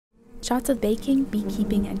Shots of baking,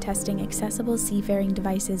 beekeeping, and testing accessible seafaring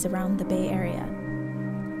devices around the Bay Area.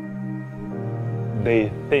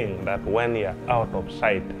 They think that when you're out of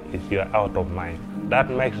sight, is you're out of mind. That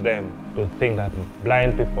makes them to think that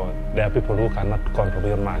blind people, they are people who cannot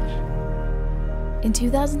contribute much. In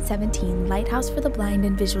 2017, LightHouse for the Blind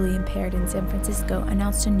and Visually Impaired in San Francisco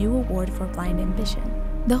announced a new award for blind ambition.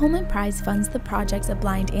 The Holman Prize funds the projects of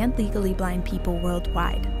blind and legally blind people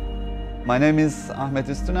worldwide. My name is Ahmet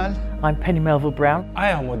Üstünel. I'm Penny Melville-Brown. I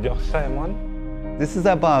am James Holman. This is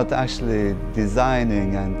about actually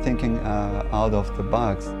designing and thinking out of the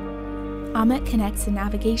box. Ahmet connects a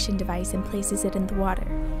navigation device and places it in the water.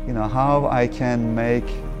 You know, how I can make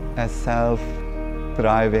a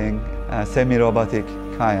self-driving, semi-robotic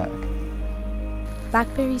kayak.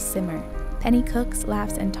 Blackberries simmer. Penny cooks,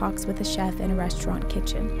 laughs, and talks with a chef in a restaurant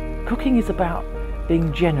kitchen. Cooking is about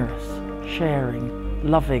being generous, sharing,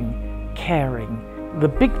 loving, caring. The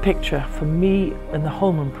big picture for me and the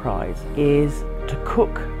Holman Prize is to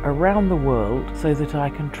cook around the world so that I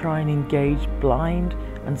can try and engage blind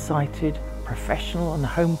and sighted professional and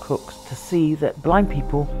home cooks to see that blind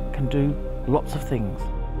people can do lots of things.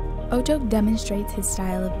 Ojo demonstrates his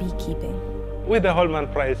style of beekeeping. With the Holman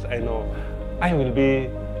Prize, I know I will be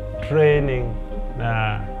training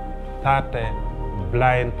the 30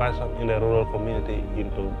 blind person in the rural community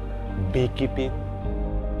into beekeeping.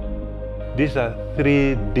 These are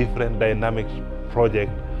 3 different dynamics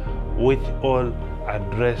projects which all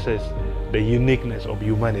addresses the uniqueness of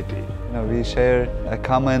humanity. You know, we share a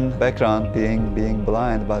common background, being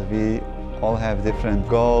blind, but we all have different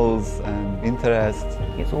goals and interests.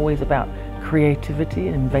 It's always about creativity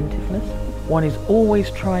and inventiveness. One is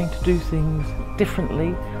always trying to do things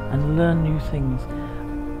differently and learn new things.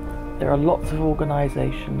 There are lots of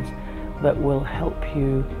organisations that will help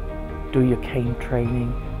you do your cane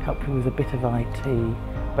training, help you with a bit of IT,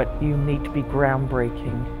 but you need to be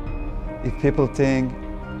groundbreaking. If people think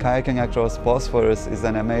kayaking across Bosphorus is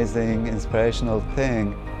an amazing, inspirational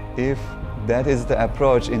thing, if that is the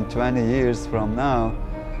approach in 20 years from now,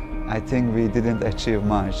 I think we didn't achieve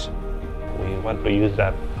much. We want to use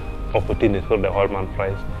that opportunity for the Holman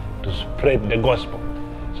Prize to spread the gospel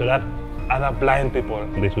so that other blind people,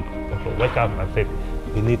 they should also wake up and say,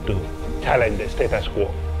 we need to challenge the status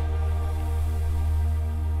quo.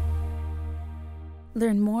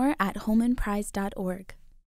 Learn more at holmanprize.org.